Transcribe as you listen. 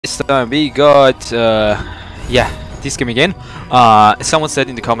last time we got yeah, this game again. Someone said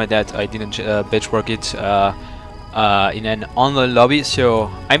in the comment that I didn't benchmark it in an online lobby,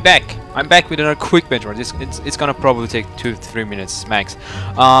 so I'm back with another quick benchmark. It's gonna probably take 2 to 3 minutes max.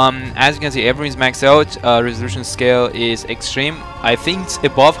 As you can see, everything's maxed out. Resolution scale is extreme. I think it's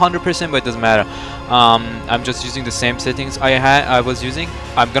above 100%, but it doesn't matter. I'm just using the same settings I was using.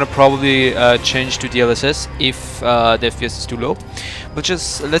 I'm gonna probably change to DLSS if the FPS is too low. But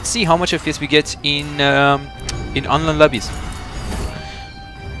just let's see how much FPS we get in online lobbies.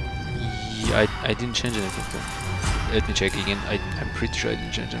 Yeah, I didn't change anything though. Let me check again. I'm pretty sure I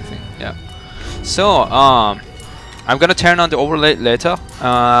didn't change anything. Yeah. So I'm gonna turn on the overlay later.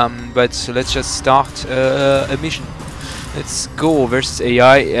 But let's just start a mission. Let's go versus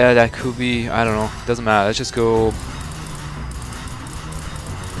AI. Yeah, that could be, I don't know. Doesn't matter. Let's just go.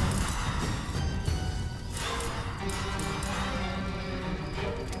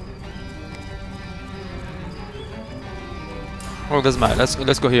 Oh, it doesn't matter.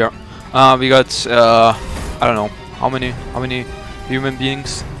 Let's go here. We got I don't know how many human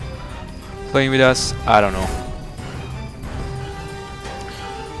beings playing with us. I don't know.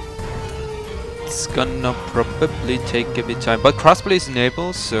 It's gonna probably take a bit of time, but crossplay is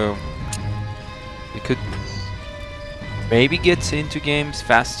enabled, so we could maybe get into games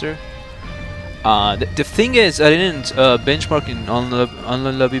faster. The thing is, I didn't benchmark in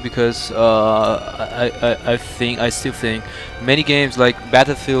online lobby because I still think many games like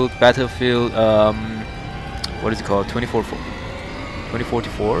Battlefield, what is it called?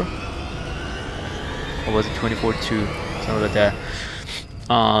 2044, or was it 2042? Something like that.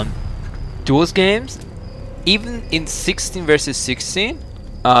 Those games, even in 16 versus 16,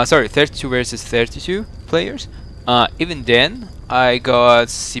 sorry, 32 versus 32 players, even then I got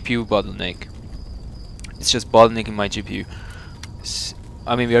CPU bottleneck. It's just bottlenecking my GPU.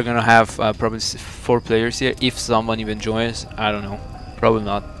 I mean, we are gonna have probably 4 players here if someone even joins. I don't know, probably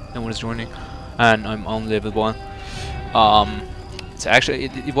not. No one is joining, and I'm on level 1. It's actually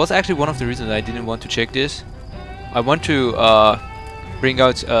it was actually one of the reasons I didn't want to check this. I want to bring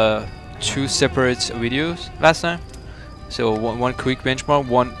out 2 separate videos last time. So one quick benchmark,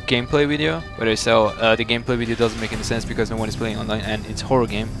 one gameplay video. But I saw the gameplay video doesn't make any sense because no one is playing online, and it's horror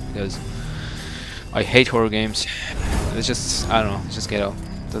game because I hate horror games. It's just, I don't know, just get out.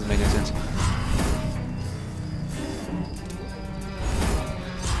 Doesn't make any sense.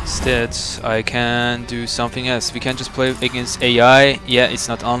 Instead, I can do something else. We can just play against AI. Yeah, it's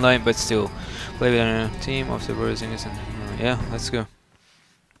not online, but still. Play with a team of the birds. Yeah, let's go.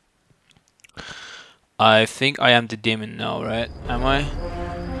 I think I am the demon now, right? Am I?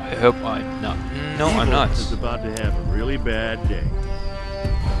 I hope I'm not. No, I'm not. Is about to have a really bad day.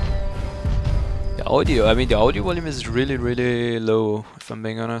 The audio, I mean, the audio volume is really low, if I'm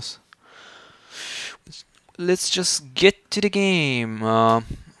being honest. Let's just get to the game.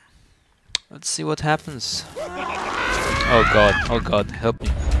 Let's see what happens. Oh god, help me.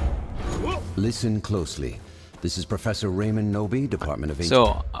 Listen closely. This is Professor Raymond Noby, Department of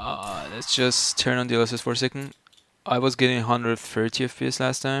So, let's just turn on the DLSS for a second. I was getting 130 FPS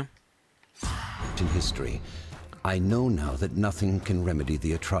last time. In history, I know now that nothing can remedy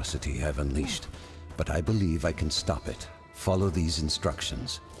the atrocity I've unleashed, but I believe I can stop it. Follow these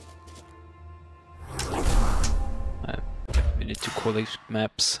instructions. We need to collect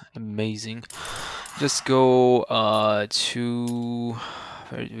maps. Amazing. Just go to...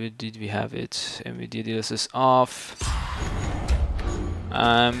 Where did we have it? Nvidia DLSS off.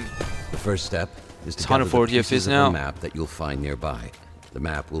 The first step is to gather the 140 pieces FPS of now. the map that you'll find nearby. The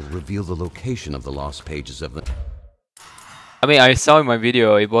map will reveal the location of the lost pages of the... I mean, I saw in my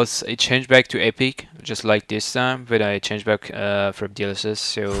video it changed back to Epic, just like this time, but I changed back from DLSS,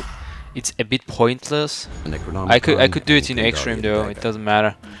 so it's a bit pointless. I could do it in extreme though, it doesn't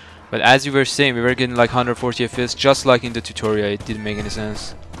matter. But as you were saying, we were getting like 140 FPS, just like in the tutorial. It didn't make any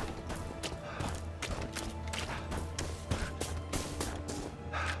sense.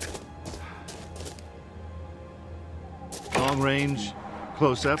 Long range,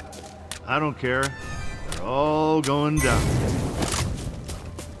 close up, I don't care. They're all going down.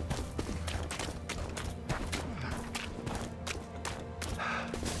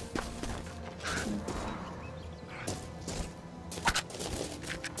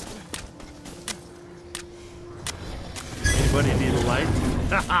 Anybody need a light?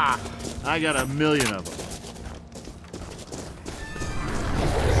 Haha! I got 1 million of them.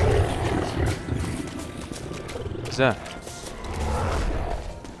 What's that?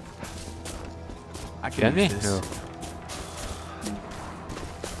 Can we? No.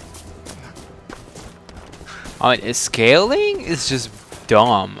 Scaling is just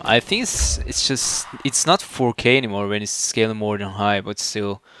dumb. I think it's just it's not 4K anymore when it's scaling more than high, but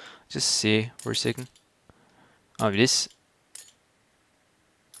still. Just see for a second. Oh, it is.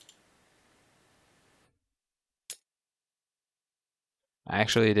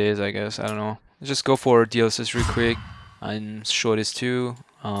 Actually, it is. I guess I don't know. Let's just go for DLSS real quick and show this too.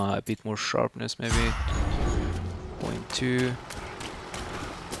 A bit more sharpness, maybe. 0.2.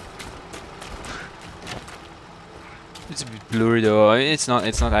 It's a bit blurry though. I mean, it's not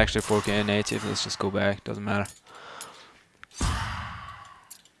actually 4K native. Let's just go back. Doesn't matter.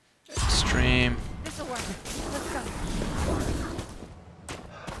 Extreme. This'll work. Let's go.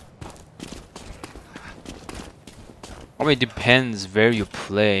 I mean, it depends where you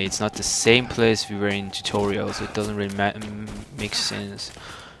play. It's not the same place we were in tutorials. It doesn't really make sense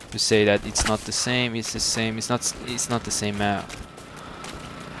to say that it's not the same. It's the same. It's not the same map.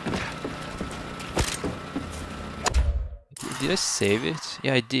 Did I save it?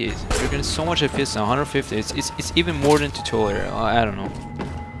 Yeah, I did. We're getting so much FPS now. 150. It's even more than tutorial. I don't know.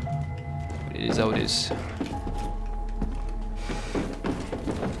 But it is how it is.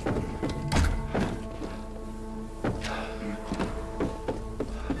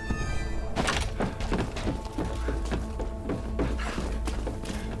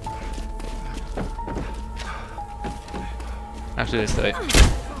 After this day.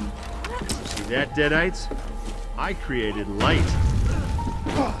 See that, Deadites? I created light.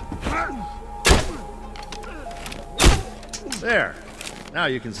 There. Now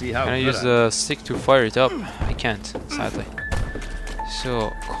you can see how. Can I use a stick to fire it up? I can't, sadly.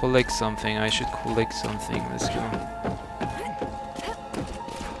 So, collect something. I should collect something. Let's go.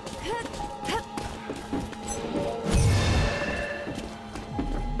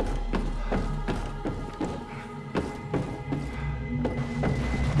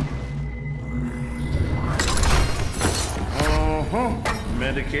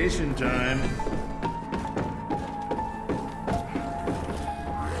 Medication time.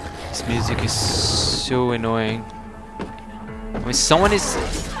 This music is so annoying. I mean, someone is.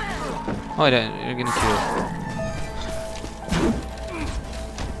 Oh, you're gonna kill.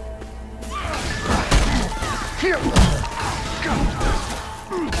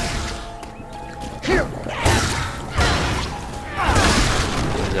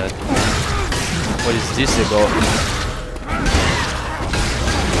 What is that? What is this about?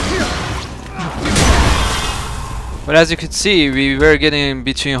 But as you could see, we were getting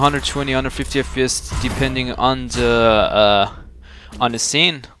between 120 and 150 FPS depending on the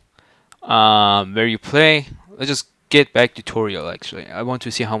scene where you play. Let's just get back tutorial. Actually, I want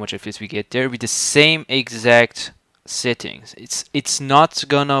to see how much FPS we get there with the same exact settings. It's not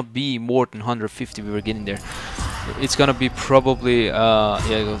gonna be more than 150. We were getting there. It's gonna be probably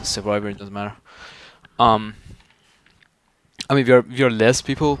yeah, survivor. It doesn't matter. I mean, we are less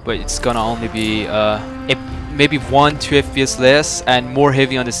people, but it's gonna only be maybe 1-2 FPS less and more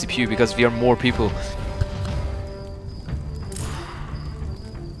heavy on the CPU because we are more people.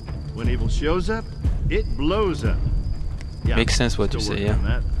 When evil shows up, it blows up. Yeah, makes sense what you say, yeah.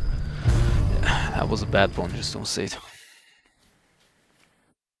 That. That was a bad one, just don't say it.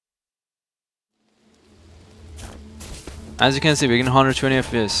 As you can see, we're getting 120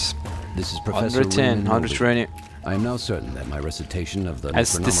 FPS. This is Professor 110, 120. I am now certain that my recitation of the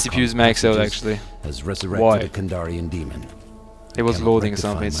As the CPU's maxed out, actually. has resurrected Why? a Kandarian demon. It was Cannot loading rectify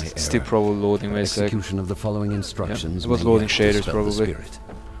something. my It's still error. probably loading. Wait a sec. Execution of the following instructions. It was may loading yet shaders, dispel the probably. spirit.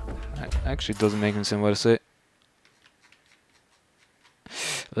 Actually, it doesn't make any sense what I say.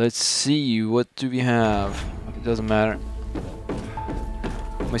 Let's see, what do we have? It doesn't matter.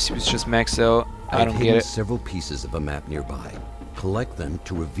 My CPU's just maxed out. I don't get it. Several pieces of a map nearby. Collect them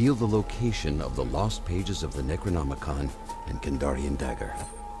to reveal the location of the lost pages of the Necronomicon and Kandarian dagger.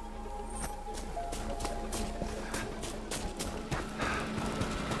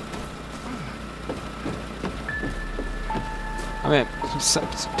 I mean,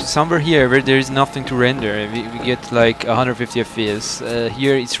 somewhere here where there is nothing to render, we get like 150 FPS.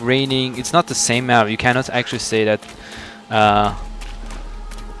 Here it's raining. It's not the same map. You cannot actually say that how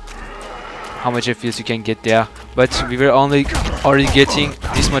much FPS you can get there. But we were already getting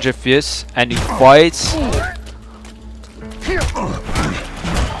this much FPS, and in fights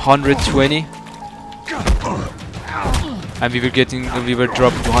 120, and we were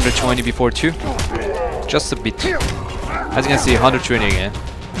dropping to 120 before too, just a bit. As you can see, 120 again.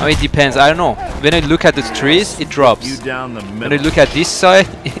 I mean, it depends. I don't know. When I look at the trees, it drops. You down the middle. When I look at this side,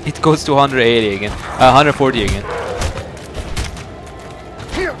 it goes to 180 again, 140 again.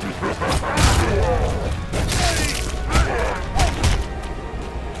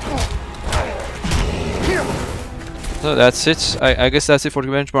 So that's it. I guess that's it for the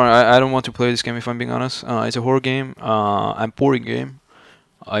benchmark. I don't want to play this game if I'm being honest. It's a horror game, and boring game.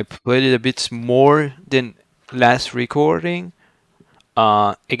 I played it a bit more than last recording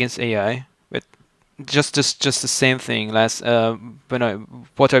against AI, but just the same thing. Last when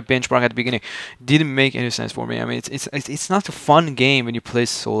what I benchmarked at the beginning didn't make any sense for me. I mean, it's not a fun game when you play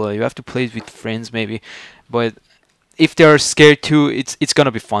solo. You have to play it with friends maybe, but if they are scared too, it's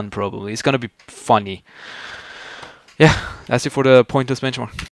gonna be fun probably. It's gonna be funny. Yeah, that's it for the pointless benchmark.